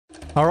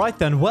All right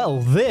then, well,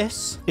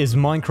 this is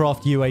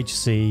Minecraft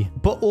UHC,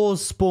 but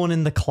ores spawn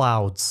in the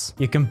clouds.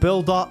 You can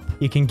build up,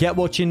 you can get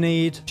what you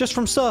need just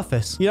from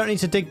surface. You don't need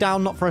to dig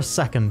down, not for a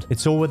second.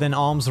 It's all within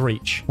arm's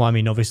reach. Well, I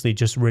mean, obviously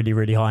just really,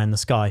 really high in the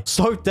sky.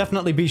 So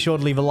definitely be sure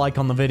to leave a like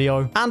on the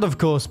video. And of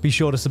course, be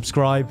sure to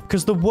subscribe,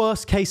 because the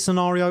worst case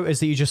scenario is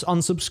that you just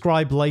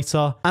unsubscribe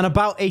later. And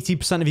about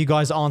 80% of you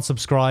guys aren't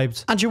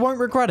subscribed, and you won't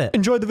regret it.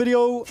 Enjoy the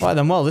video. Right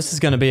then, well, this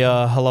is going to be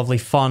a lovely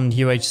fun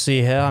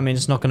UHC here. I mean,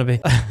 it's not going to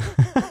be...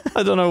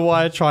 I don't know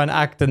why I try and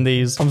act in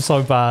these. I'm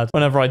so bad.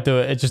 Whenever I do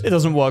it, it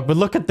doesn't work. But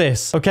look at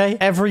this, okay?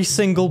 Every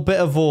single bit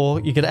of ore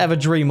you could ever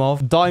dream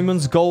of.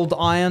 Diamonds, gold,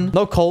 iron.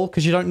 No coal,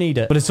 because you don't need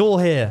it. But it's all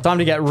here. Time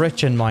to get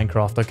rich in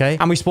Minecraft, okay?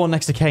 And we spawn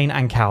next to cane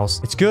and cows.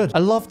 It's good. I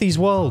love these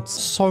worlds.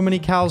 So many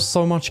cows,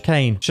 so much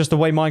cane. It's just the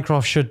way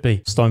Minecraft should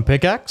be. Stone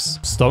pickaxe,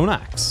 stone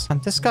axe.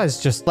 And this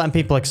guy's just letting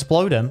people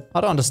explode him.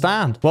 I don't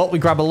understand. Well, we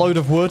grab a load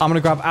of wood. I'm going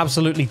to grab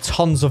absolutely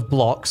tons of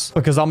blocks,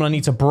 because I'm going to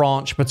need to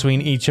branch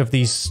between each of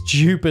these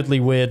stupidly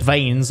weird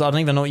veins. I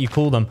don't even know what you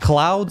call them.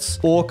 Clouds?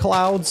 Ore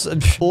clouds?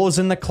 Ores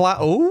in the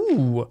cloud?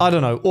 Ooh. I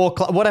don't know. Ore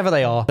whatever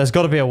they are. There's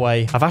got to be a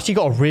way. I've actually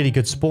got a really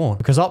good spawn,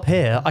 because up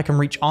here I can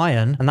reach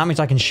iron, and that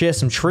means I can shear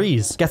some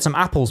trees, get some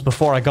apples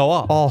before I go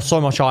up. Oh, so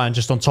much iron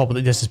just on top of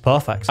it. This is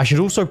perfect. I should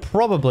also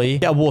probably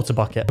get a water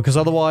bucket, because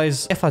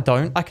otherwise, if I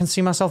don't, I can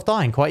see myself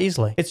dying quite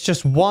easily. It's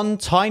just one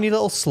tiny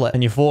little slip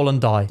and you fall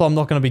and die. So I'm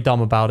not going to be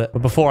dumb about it.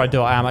 But before I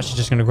do it, I am actually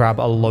just going to grab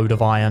a load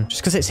of iron,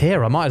 just because it's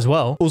here. I might as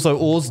well. Also,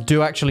 ores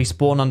do actually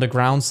spawn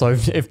underground, so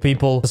if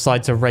people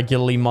decide to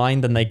regularly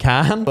mine, then they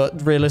can.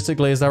 But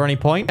realistically, is there any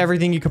point?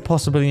 Everything you could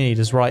possibly need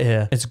is right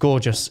here. It's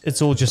gorgeous.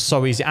 It's all just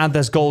so easy. And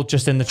there's gold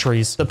just in the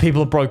trees that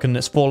people have broken.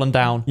 It's fallen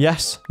down.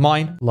 Yes,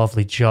 mine.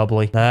 Lovely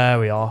jubbly. There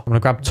we are. I'm going to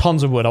grab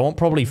tons of wood. I want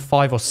probably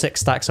 5 or 6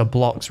 stacks of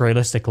blocks,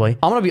 realistically.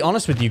 I'm going to be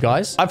honest with you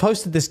guys. I've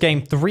hosted this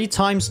game 3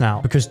 times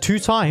now, because 2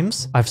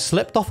 times I've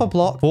slipped off a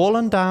block,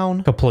 fallen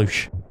down,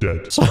 kaploosh.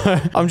 Dead. So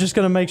I'm just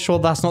going to make sure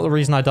that's not the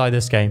reason I die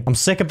this game. I'm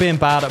sick of being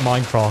bad at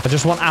Minecraft. I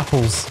just want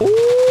apples.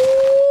 Ooh.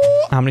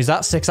 How many is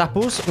that? 6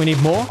 apples? We need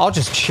more. I'll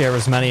just shear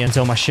as many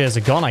until my shears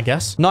are gone, I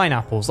guess. 9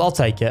 apples. I'll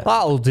take it.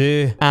 That'll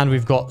do. And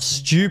we've got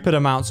stupid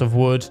amounts of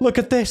wood. Look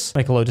at this.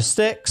 Make a load of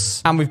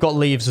sticks. And we've got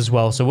leaves as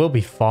well, so we'll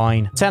be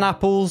fine. 10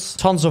 apples,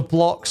 tons of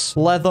blocks,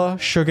 leather,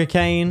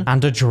 sugarcane,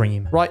 and a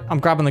dream. Right, I'm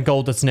grabbing the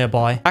gold that's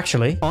nearby.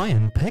 Actually,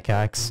 iron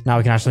pickaxe. Now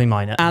we can actually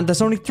mine it. And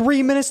there's only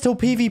 3 minutes till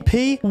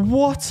PvP?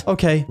 What?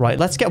 Okay, right,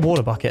 let's get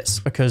water buckets,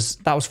 because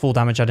that was full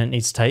damage I didn't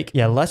need to take.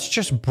 Yeah, let's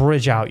just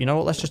bridge out. You know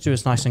what? Let's just do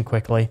this nice and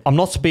quickly. I'm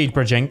not speed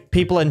bridging.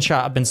 People in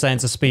chat have been saying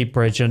to speed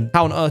bridge, and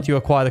how on earth do you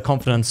acquire the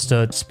confidence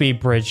to speed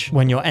bridge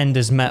when your end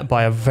is met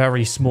by a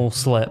very small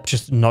slip?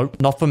 Just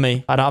nope, not for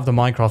me. I don't have the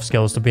Minecraft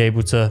skills to be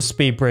able to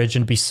speed bridge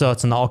and be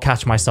certain that I'll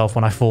catch myself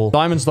when I fall.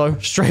 Diamonds though,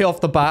 straight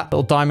off the bat.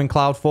 Little diamond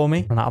cloud for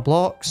me. Run out of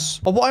blocks.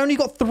 Oh, what? I only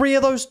got 3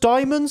 of those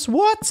diamonds?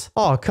 What?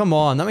 Oh, come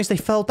on. That means they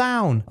fell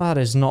down. That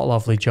is not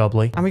lovely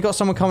jubbly. And we got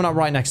someone coming up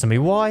right next to me.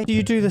 Why do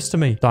you do this to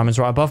me? Diamonds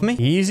right above me.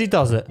 Easy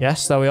does it.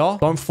 Yes, there we are.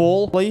 Don't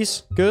fall,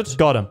 please. Good.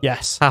 Got him.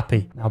 Yes.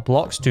 Happy. Now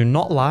blocks do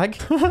not lag.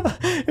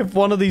 If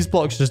one of these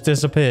blocks just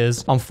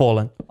disappears, I'm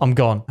falling. I'm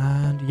gone.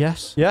 And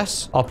yes,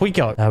 yes, up we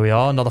go. There we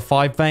are. Another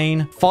 5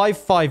 vein.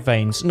 5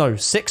 veins. No,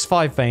 6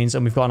 5 veins,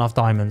 and we've got enough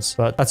diamonds.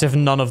 But that's if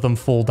none of them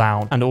fall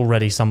down, and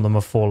already some of them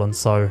have fallen.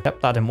 So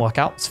yep, that didn't work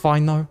out. It's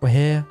fine though. We're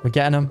here. We're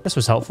getting them. This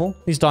was helpful.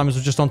 These diamonds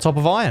were just on top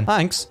of iron.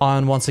 Thanks.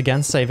 Iron once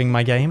again saving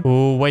my game.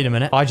 Oh, wait a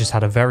minute. I just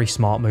had a very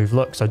smart move.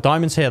 Look, so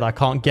diamonds here that I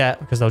can't get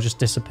because they'll just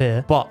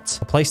disappear. But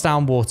I place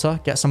down water,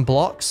 get some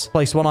blocks,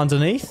 place one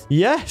underneath.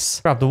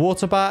 Yes. Grab the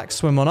water back,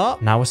 swim on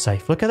up. Now we're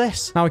safe. Look at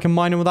this. Now we can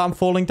mine them without them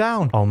falling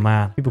down. Oh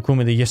man, people call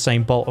me the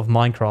Usain Bolt of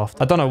Minecraft.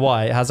 I don't know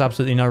why. It has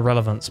absolutely no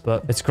relevance,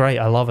 but it's great.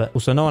 I love it.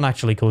 Also, no one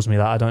actually calls me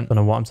that. I don't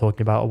know what I'm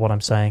talking about or what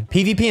I'm saying.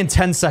 PvP in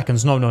 10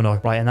 seconds. No, no,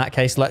 no. Right, in that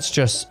case, let's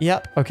just...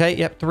 Yep. Okay.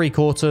 Yep.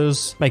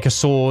 3/4. Make a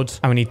sword.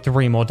 And we need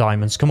 3 more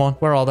diamonds. Come on.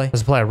 Where are they?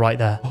 There's a player right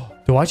there.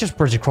 Do I just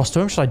bridge across to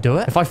him? Should I do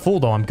it? If I fall,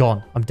 though, I'm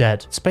gone. I'm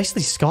dead. It's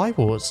basically Sky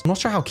Wars. I'm not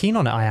sure how keen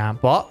on it I am,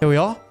 but here we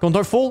are. Go on,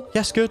 don't fall.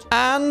 Yes, good.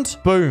 And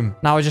boom.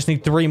 Now I just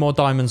need 3 more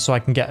diamonds so I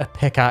can get a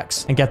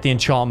pickaxe and get the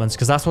enchantments,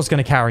 because that's what's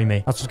going to carry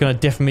me. That's what's going to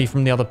differ me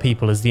from the other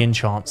people, is the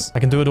enchants. I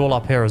can do it all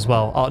up here as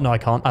well. Oh, no, I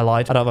can't. I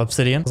lied. I don't have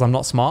obsidian because I'm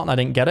not smart and I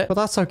didn't get it, but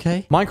that's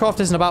okay. Minecraft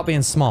isn't about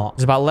being smart.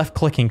 It's about left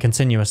clicking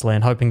continuously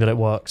and hoping that it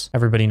works.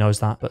 Everybody knows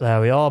that. But there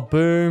we are.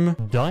 Boom.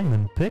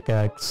 Diamond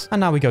pickaxe.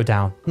 And now we go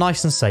down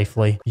nice and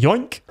safely.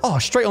 Yoink. Oh,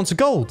 straight onto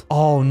gold.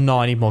 Oh no,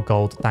 I need more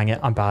gold. Dang it,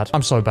 I'm bad.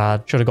 I'm so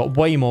bad. Should have got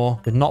way more.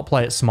 Did not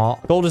play it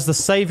smart. Gold is the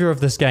savior of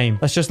this game.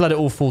 Let's just let it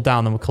all fall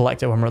down, then we'll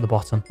collect it when we're at the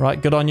bottom.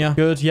 Right, good on you.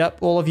 Good, yep,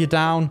 all of you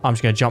down. I'm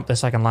just gonna jump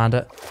this, I can land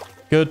it.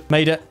 Good.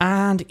 Made it.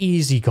 And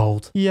easy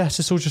gold. Yes,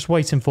 it's all just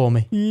waiting for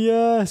me.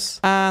 Yes.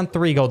 And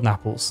 3 golden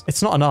apples.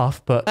 It's not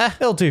enough, but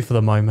it'll do for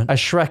the moment. As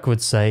Shrek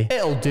would say,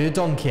 it'll do,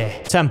 donkey.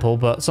 Temple,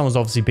 but someone's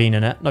obviously been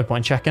in it. No point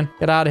in checking.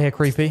 Get out of here,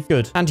 creepy.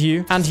 Good. And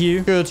you. And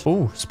you. Good.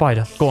 Ooh,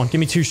 spider. Go on. Give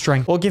me 2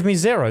 string. Or give me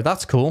 0.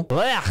 That's cool.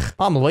 Blech.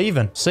 I'm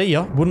leaving. See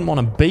ya. Wouldn't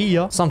want to be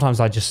ya. Sometimes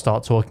I just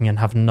start talking and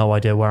have no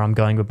idea where I'm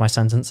going with my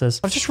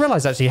sentences. I've just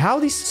realized, actually, how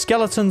are these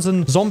skeletons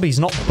and zombies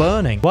not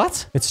burning?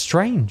 What? It's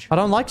strange. I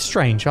don't like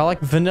strange. I like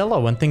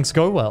vanilla when things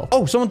go well.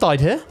 Oh, someone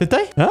died here. Did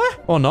they? Huh?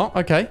 Or not?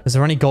 Okay. Is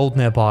there any gold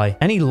nearby?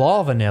 Any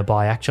lava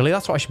nearby, actually?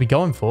 That's what I should be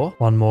going for.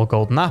 1 more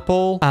golden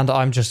apple. And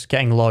I'm just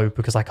getting low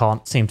because I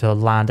can't seem to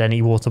land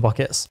any water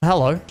buckets.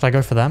 Hello. Should I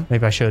go for them?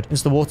 Maybe I should.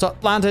 Is the water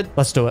landed?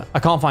 Let's do it. I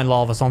can't find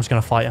lava, so I'm just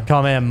going to fight him.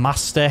 Come here,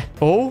 master.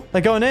 Oh,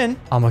 they're going in.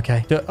 I'm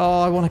okay.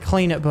 Oh, I want to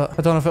clean it, but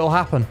I don't know if it'll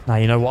happen. Now,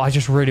 you know what? I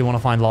just really want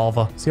to find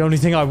lava. It's the only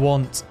thing I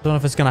want. Don't know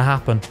if it's going to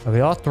happen. There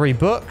we are. 3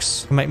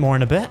 books. I'll make more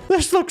in a bit.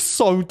 This looks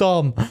so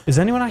dumb. Is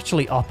anyone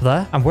actually up there?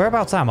 And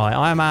whereabouts am I?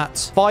 I am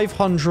at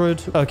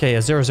 500. Okay,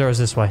 yeah, 0, 0 is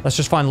this way. Let's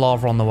just find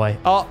lava on the way.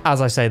 Oh,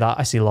 as I say that,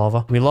 I see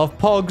lava. We love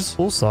pogs.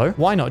 Also,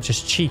 why not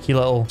just cheeky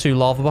little 2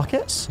 lava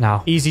buckets?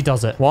 Now, easy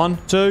does it. 1,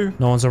 2.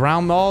 No one's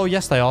around. Oh,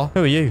 yes, they are.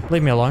 Who are you?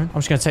 Leave me alone. I'm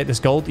just going to take this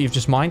gold that you've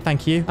just mined.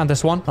 Thank you. And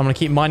this one. I'm going to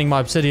keep mining my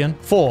obsidian.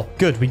 4.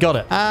 Good. We got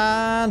it.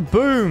 And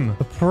boom.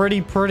 A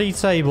pretty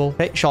table.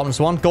 Okay, sharpness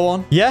 1. Go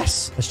on.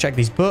 Yes. Let's check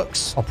these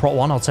books. I'll prot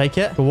 1. I'll take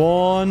it. Go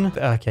on.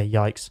 Okay,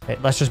 yikes. Okay,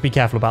 let's just be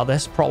careful about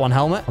this. Prot 1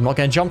 helmet. I'm not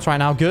getting jumped right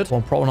now. Good.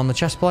 Prot 1 on the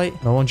chest plate.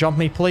 No one jump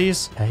me,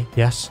 please. Okay,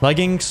 yes.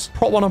 Leggings.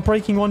 Prot 1 on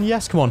breaking 1.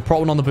 Yes. Come on. Prot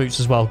 1 on the boots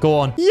as well. Go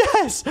on.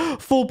 Yes.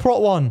 Full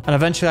prot 1. And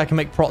eventually I can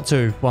make prot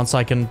 2 once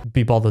I can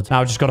be bothered.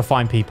 Now I just got to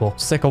find people.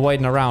 Sick of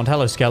waiting around.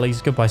 Hello,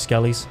 skellies. Goodbye,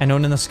 skellies.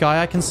 Anyone in the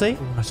sky I can see?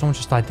 Ooh, someone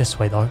just died this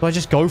way, though. Do I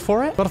just go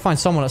for it? Got to find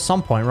someone at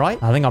some point,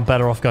 right? I think I'm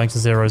better off going to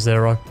 0,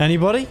 0.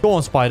 Anybody? Go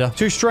on, spider.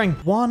 2 string.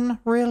 1?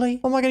 Really?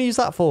 What am I going to use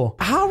that for?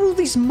 How are all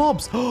these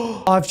mobs?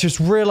 I've just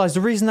realized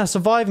the reason they're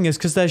surviving is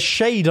because there's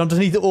shade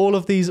underneath all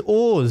of these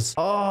ores.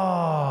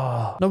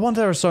 Oh. No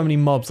wonder there are so many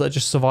mobs that are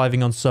just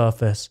surviving on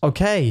surface.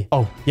 Okay.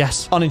 Oh,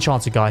 yes.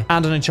 Unenchanted guy.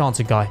 And an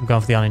enchanted guy. I'm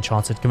going for the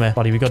unenchanted. Come here,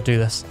 buddy. We got to do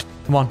this.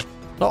 Come on.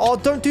 Oh,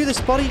 don't do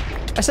this, buddy.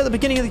 I said at the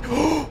beginning of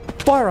the...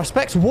 Fire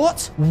aspects?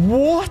 What?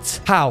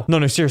 What? How?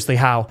 No, seriously,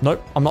 how?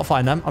 Nope, I'm not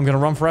fighting them. I'm going to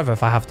run forever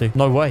if I have to.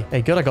 No way.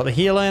 Hey, good. I got the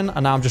heal in,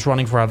 and now I'm just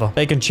running forever.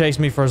 They can chase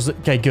me for...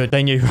 Okay, good.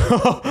 They knew.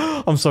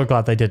 I'm so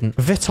glad they didn't.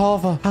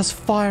 Vitava has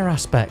fire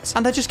aspects,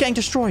 and they're just getting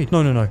destroyed.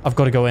 No. I've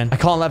got to go in. I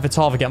can't let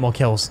Vitava get more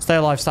kills. Stay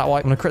alive, stat white.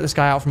 I'm going to crit this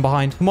guy out from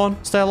behind. Come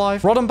on, stay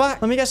alive. Rod him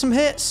back. Let me get some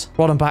hits.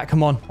 Rod him back.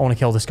 Come on. I want to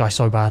kill this guy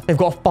so bad. They've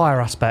got a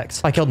fire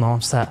aspect. I killed him. I'm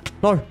set.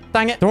 No,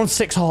 dang it. They're on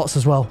 6 hearts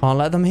as well. Can't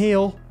let them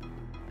heal.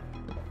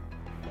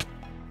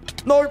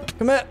 No,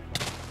 come here.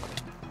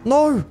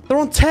 No, they're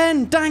on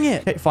 10. Dang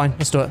it. Okay, fine.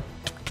 Let's do it.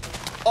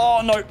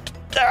 Oh, no.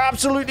 They're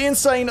absolutely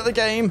insane at the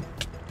game.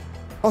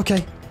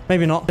 Okay.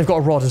 Maybe not. They've got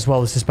a rod as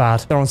well. This is bad.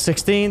 They're on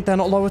 16. They're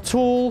not low at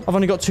all. I've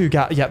only got 2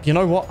 gaps. Yep. You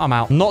know what? I'm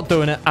out. Not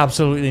doing it.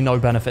 Absolutely no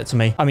benefit to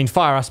me. I mean,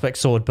 fire aspect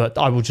sword, but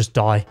I will just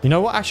die. You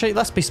know what? Actually,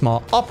 let's be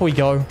smart. Up we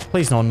go.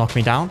 Please no one knock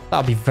me down. That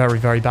would be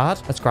very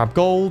bad. Let's grab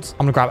gold.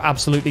 I'm going to grab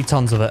absolutely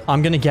tons of it.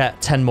 I'm going to get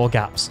 10 more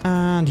gaps.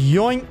 And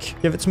yoink.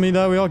 Give it to me.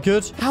 There we are.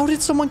 Good. How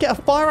did someone get a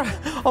fire?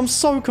 I'm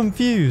so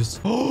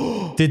confused.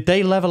 Did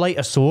they level 8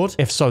 a sword?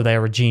 If so, they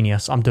are a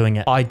genius. I'm doing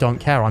it. I don't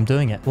care. I'm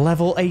doing it.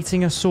 Level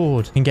 8ing a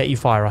sword can get you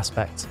fire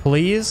aspect.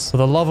 Please, for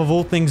the love of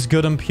all things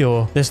good and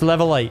pure, this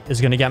level 8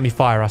 is going to get me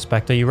fire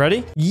aspect. Are you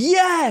ready?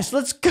 Yes,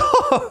 let's go.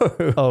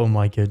 Oh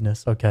my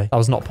goodness. Okay, that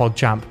was not Pog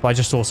Champ, but I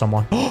just saw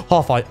someone.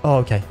 Half iron. Oh,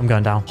 okay, I'm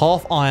going down.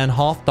 Half iron,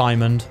 half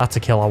diamond. That's a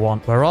kill I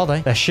want. Where are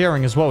they? They're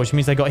shearing as well, which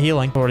means they got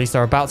healing, or at least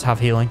they're about to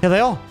have healing. Here they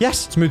are.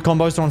 Yes, smooth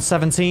combos. They're on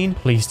 17.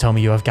 Please tell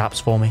me you have gaps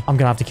for me. I'm going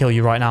to have to kill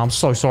you right now. I'm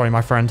so sorry,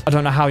 my friend. I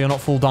don't know how you're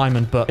not full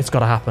diamond, but it's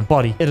got to happen.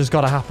 Buddy, it has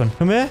got to happen.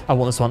 Come here. I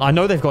want this one. I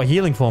know they've got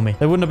healing for me.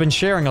 They wouldn't have been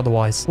shearing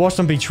otherwise. Watch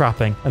them be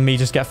trapping and me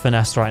just get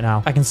finessed right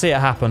now. I can see it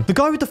happen. The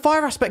guy with the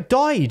fire aspect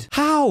died.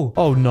 How?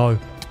 Oh, no.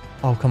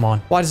 Oh, come on.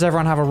 Why does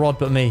everyone have a rod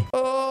but me?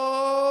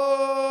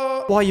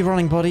 Why are you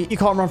running, buddy? You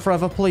can't run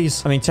forever,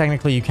 please. I mean,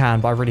 technically you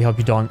can, but I really hope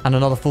you don't. And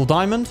another full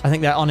diamond. I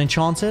think they're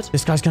unenchanted.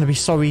 This guy's going to be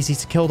so easy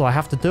to kill, though. I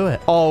have to do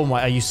it. Oh,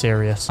 my. Are you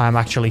serious? I'm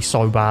actually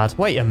so bad.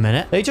 Wait a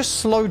minute. They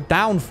just slowed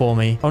down for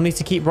me. I'll need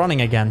to keep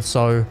running again,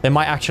 so they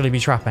might actually be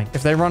trapping.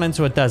 If they run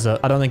into a desert,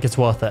 I don't think it's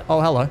worth it.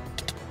 Oh, hello.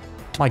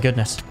 My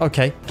goodness.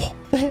 Okay.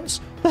 The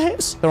hits. The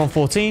hits. They're on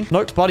 14.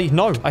 Nope, buddy.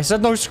 No. I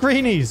said no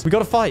screenies. We got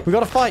to fight. We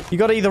got to fight. You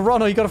got to either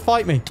run or you got to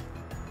fight me.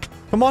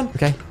 Come on.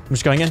 Okay. I'm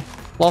just going in.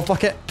 Lava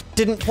bucket.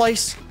 Didn't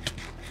place.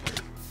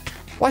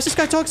 Why is this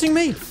guy targeting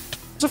me?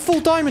 There's a full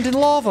diamond in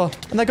lava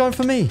and they're going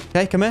for me.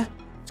 Okay, come here.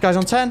 This guy's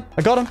on 10.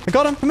 I got him. I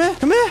got him. Come here.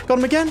 Come here. Got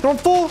him again. They're on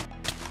 4.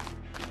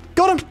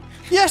 Got him.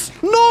 Yes.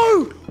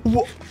 No.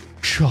 What?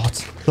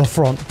 Shut the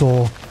front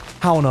door.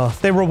 How on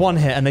earth? They were a 1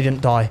 hit and they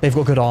didn't die. They've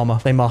got good armor.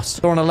 They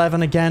must. They're on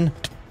 11 again.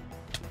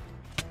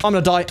 I'm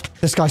gonna die.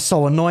 This guy's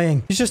so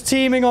annoying. He's just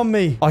teaming on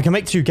me. I can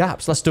make 2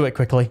 gaps. Let's do it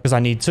quickly because I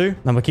need to.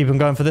 Then we'll keep him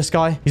going for this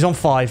guy. He's on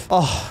 5.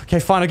 Oh, okay,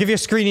 fine. I'll give you a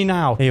screeny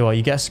now. Here you are.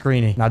 You get a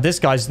screeny. Now, this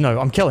guy's... No,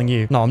 I'm killing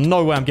you. No,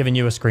 no way I'm giving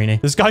you a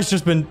screeny. This guy's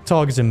just been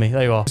targeting me.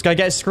 There you are. This guy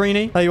gets a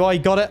screeny. There you are. You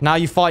got it. Now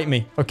you fight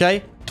me.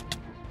 Okay?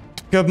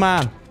 Good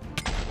man.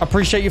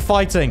 Appreciate you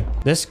fighting.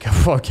 This...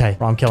 Okay.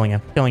 I'm killing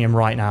him. Killing him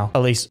right now.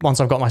 At least once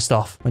I've got my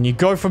stuff. When you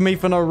go for me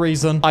for no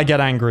reason, I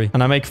get angry.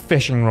 And I make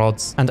fishing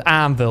rods and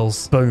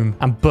anvils. Boom.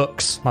 And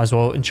books. Might as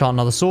well enchant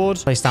another sword.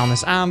 Place down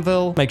this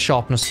anvil. Make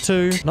sharpness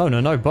 2. No, no,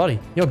 no, buddy.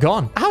 You're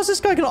gone. How's this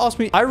guy going to ask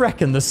me? I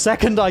reckon the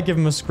second I give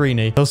him a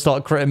screeny, he'll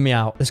start critting me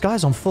out. This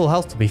guy's on full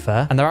health, to be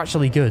fair. And they're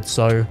actually good.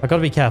 So I got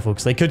to be careful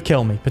because they could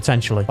kill me,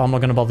 potentially. But I'm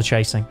not going to bother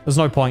chasing. There's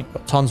no point.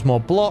 Got tons more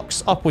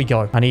blocks. Up we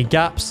go. I need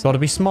gaps. Got to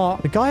be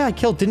smart. The guy I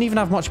killed didn't even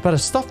have much better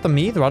stuff than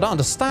me either. I don't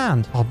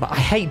understand. Oh, but I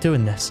hate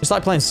doing this. It's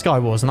like playing Sky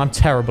Wars, and I'm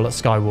terrible at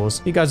Sky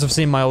Wars. You guys have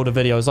seen my older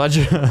videos.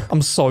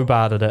 I'm so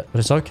bad at it. But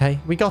it's okay.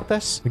 We got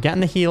this. We're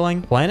getting the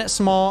healing. Playing it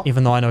smart.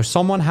 Even though I know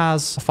someone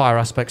has a fire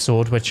aspect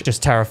sword, which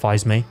just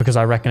terrifies me because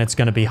I reckon it's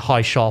going to be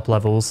high sharp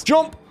levels.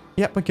 Jump!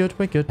 Yep, we're good.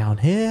 We're good. Down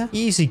here.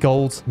 Easy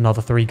gold.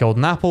 Another 3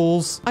 golden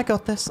apples. I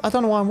got this. I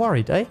don't know why I'm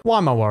worried, eh? Why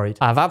am I worried?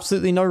 I have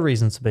absolutely no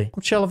reason to be.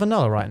 I'm chill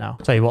vanilla right now.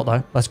 Tell you what,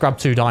 though. Let's grab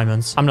 2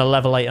 diamonds. I'm going to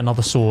level 8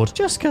 another sword.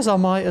 Just because I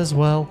might as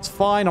well. It's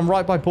fine. I'm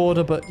right by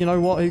border, but you know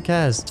what? Who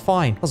cares? It's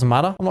fine. Doesn't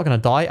matter. I'm not going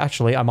to die.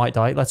 Actually, I might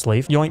die. Let's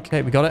leave. Yoink.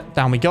 Okay, we got it.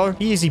 Down we go.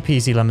 Easy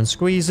peasy lemon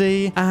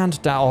squeezy.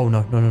 And down. Oh,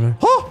 no, no, no, no.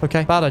 Oh,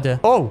 okay. Bad idea.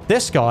 Oh,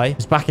 this guy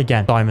is back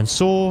again. Diamond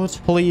sword.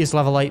 Please,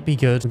 level 8. Be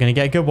good. We're going to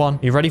get a good one.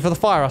 Are you ready for the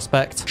fire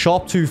aspect?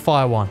 Sharp 2,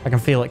 fire 1. I can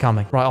feel it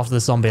coming right after the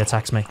zombie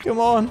attacks me. Come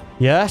on.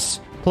 Yes,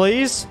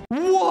 please.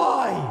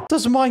 Why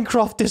does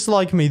Minecraft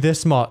dislike me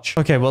this much?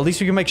 Okay, well, at least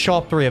we can make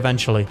sharp 3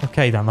 eventually.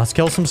 Okay, then. Let's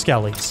kill some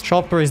skellies.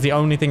 Sharp 3 is the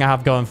only thing I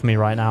have going for me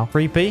right now.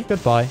 3p.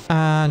 Goodbye.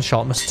 And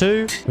sharpness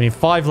 2. We need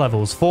 5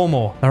 levels. 4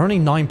 more. There are only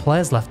 9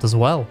 players left as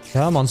well.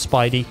 Come on,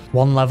 Spidey.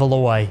 1 level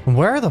away. And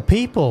where are the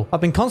people?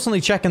 I've been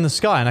constantly checking the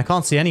sky and I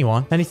can't see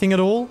anyone. Anything at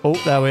all? Oh,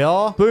 there we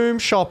are. Boom.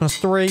 Sharpness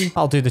 3.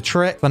 I'll do the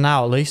trick for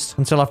now, at least,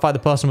 until I fight the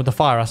person with the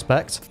fire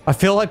aspect. I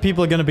feel like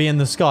people are going to be in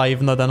the sky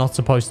even though they're not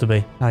supposed to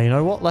be. Now, you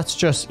know what? Let's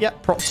just...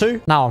 Yep, prop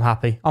 2. Now I'm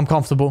happy. I'm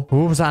comfortable.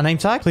 Ooh, was that a name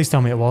tag? Please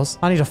tell me it was.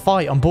 I need a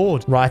fight. I'm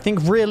bored. Right, I think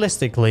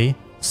realistically,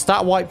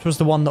 Stat Wiped was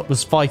the one that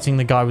was fighting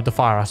the guy with the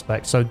fire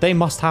aspect, so they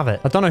must have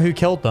it. I don't know who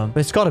killed them, but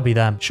it's got to be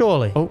them.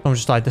 Surely. Oh, someone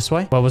just died this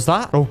way. Where was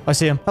that? Oh, I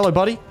see him. Hello,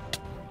 buddy.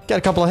 Get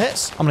a couple of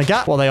hits. I'm gonna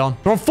gap. What are they on?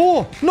 They're on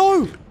 4.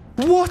 No!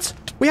 What?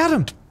 We had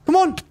him. Come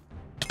on.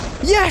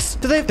 Yes!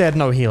 They had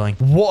no healing.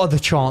 What are the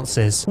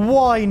chances?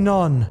 Why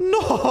none?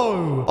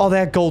 No! Oh, they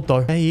had gold, though.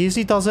 Okay,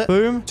 easy does it.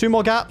 Boom. 2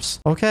 more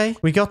gaps. Okay,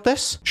 we got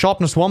this.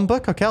 Sharpness 1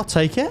 book. Okay, I'll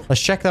take it.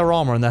 Let's check their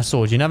armor and their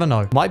sword. You never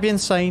know. Might be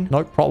insane.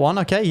 Nope. Prot 1.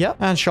 Okay, yep.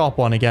 And sharp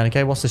 1 again.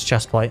 Okay, what's this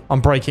chest plate?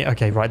 I'm breaking.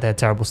 Okay, right there.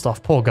 Terrible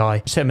stuff. Poor guy.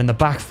 Just hit him in the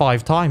back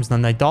 5 times, and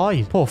then they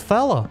died. Poor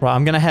fella. Right,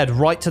 I'm going to head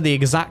right to the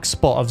exact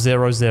spot of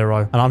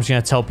 0-0, and I'm just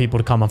going to tell people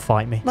to come and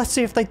fight me. Let's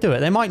see if they do it.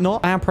 They might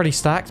not. I am pretty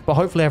stacked, but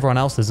hopefully everyone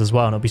else is as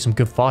well, and it'll be some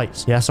good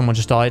fights. Yeah, someone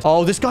just died.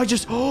 Oh, this guy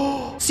just...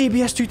 Oh,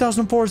 CBS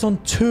 2004 is on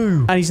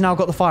 2. And he's now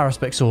got the fire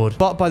aspect sword.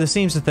 But by the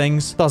seams of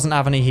things, doesn't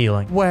have any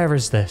healing. Where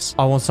is this?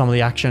 I want some of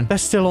the action. They're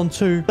still on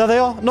 2. There they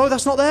are. No,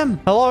 that's not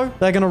them. Hello?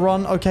 They're going to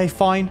run. Okay,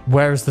 fine.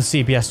 Where is the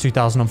CBS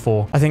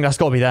 2004? I think that's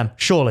got to be them.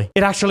 Surely.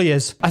 It actually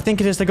is. I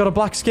think it is. They got a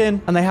black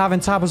skin. And they have in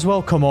tab as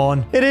well. Come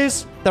on. It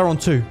is. They're on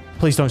 2.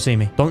 Please don't see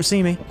me. Don't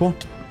see me. Go on.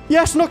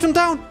 Yes, knocked him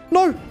down.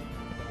 No.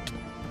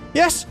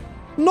 Yes.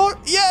 No.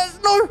 Yes.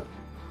 No.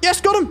 Yes,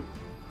 got him.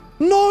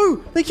 No!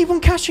 They keep on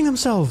catching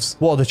themselves.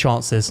 What are the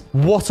chances?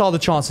 What are the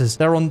chances?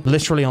 They're on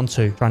literally on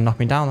 2. Try and knock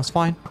me down. That's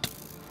fine.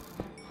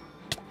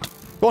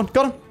 Go on.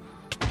 Got him.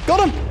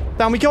 Got him.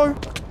 Down we go.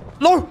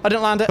 No! I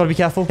didn't land it. Gotta be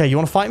careful. Okay, you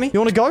want to fight me? You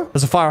want to go?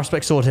 There's a fire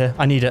aspect sword here.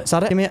 I need it. Is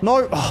that it? Give me it.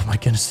 No! Oh my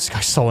goodness, this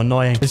guy's so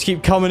annoying. They just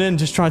keep coming in,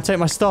 just trying to take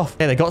my stuff.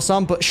 Okay, they got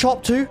some, but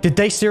sharp 2? Did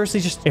they seriously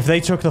just... If they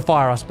took the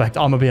fire aspect,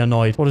 I'm gonna be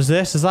annoyed. What is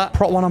this? Is that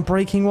prot 1 I'm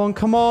breaking 1?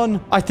 Come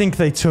on. I think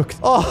they took...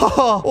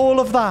 Oh, all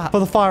of that for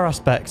the fire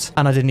aspect.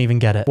 And I didn't even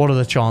get it. What are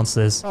the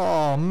chances?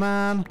 Oh,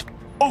 man.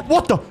 Oh,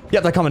 what the?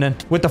 Yep, they're coming in.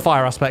 With the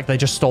fire aspect, they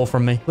just stole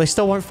from me. They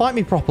still won't fight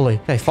me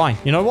properly. Okay, fine.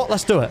 You know what?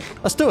 Let's do it.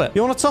 Let's do it.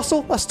 You want to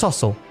tussle? Let's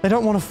tussle. They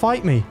don't want to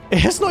fight me.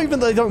 It's not even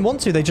that they don't want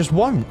to. They just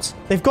won't.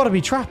 They've got to be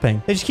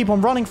trapping. They just keep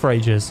on running for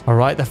ages. All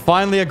right, they're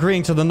finally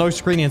agreeing to the no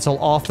screening until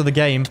after the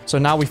game. So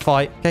now we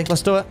fight. Okay,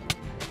 let's do it.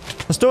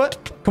 Let's do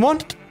it. Come on.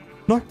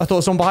 No, I thought there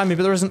was someone behind me,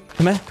 but there isn't.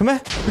 Come here. Come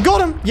here. We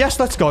got him. Yes,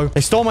 let's go.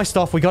 They stole my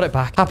stuff. We got it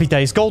back. Happy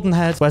days. Golden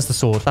head. Where's the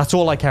sword? That's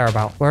all I care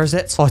about. Where is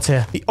it? Oh, it's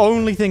here. The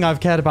only thing I've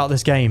cared about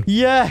this game.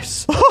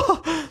 Yes.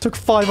 Took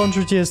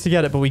 500 years to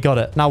get it, but we got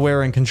it. Now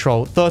we're in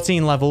control.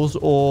 13 levels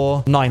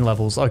or 9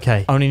 levels.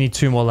 Okay. Only need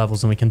 2 more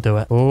levels and we can do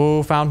it.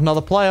 Oh, found another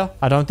player.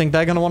 I don't think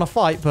they're going to want to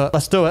fight, but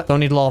let's do it.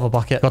 Don't need lava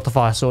bucket. Got the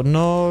fire sword.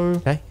 No.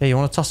 Okay. Yeah, you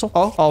want to tussle?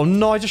 Oh,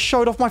 no. I just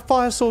showed off my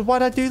fire sword.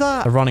 Why'd I do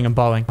that? They're running and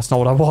bowing. That's not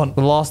what I want.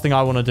 The last thing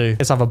I want to do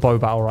is have a bow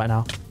battle right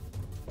now.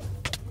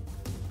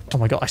 Oh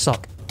my god, I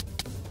suck.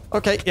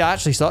 Okay, yeah, I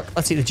actually suck.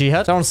 Let's eat the G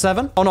head. They're on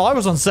 7. Oh no, I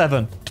was on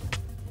 7.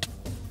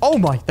 Oh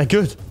my, they're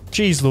good.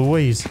 Jeez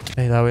Louise.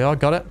 Hey, there we are.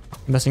 Got it.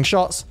 Missing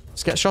shots.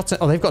 Let's get shots in.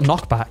 Oh, they've got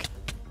knockback.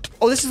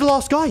 Oh, this is the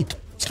last guy.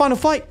 It's final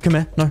fight. Come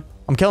here. No,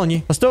 I'm killing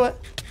you. Let's do it.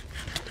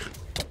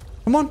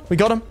 Come on. We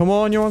got him. Come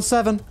on, you're on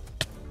 7.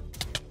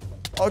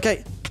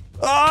 Okay.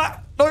 No.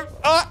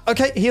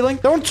 Okay, healing.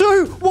 They're on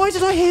 2. Why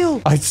did I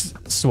heal? I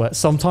swear,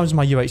 sometimes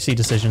my UHC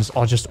decisions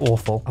are just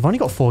awful. I've only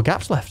got 4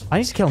 gaps left. I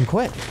need to kill them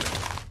quick.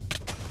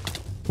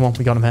 Come on,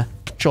 we got him here.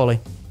 Surely.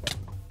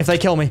 If they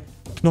kill me.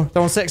 No,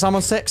 they're on 6. I'm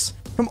on 6.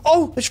 Come on.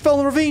 Oh, they just fell in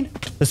the ravine.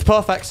 This is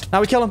perfect.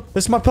 Now we kill him.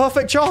 This is my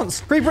perfect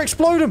chance. Creeper,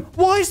 explode him.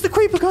 Why is the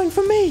creeper going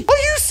for me? Are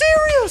you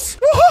serious?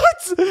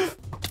 What?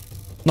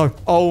 No.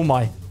 Oh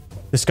my.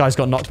 This guy's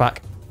got knockback.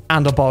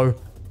 And a bow.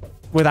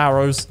 With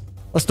arrows.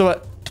 Let's do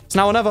it. It's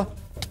now or never.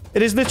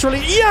 It is literally...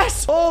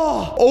 Yes!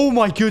 Oh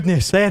my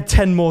goodness. They had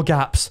 10 more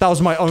gaps. That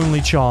was my only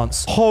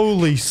chance.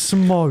 Holy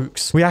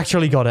smokes. We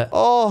actually got it.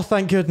 Oh,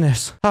 thank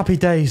goodness. Happy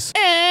days.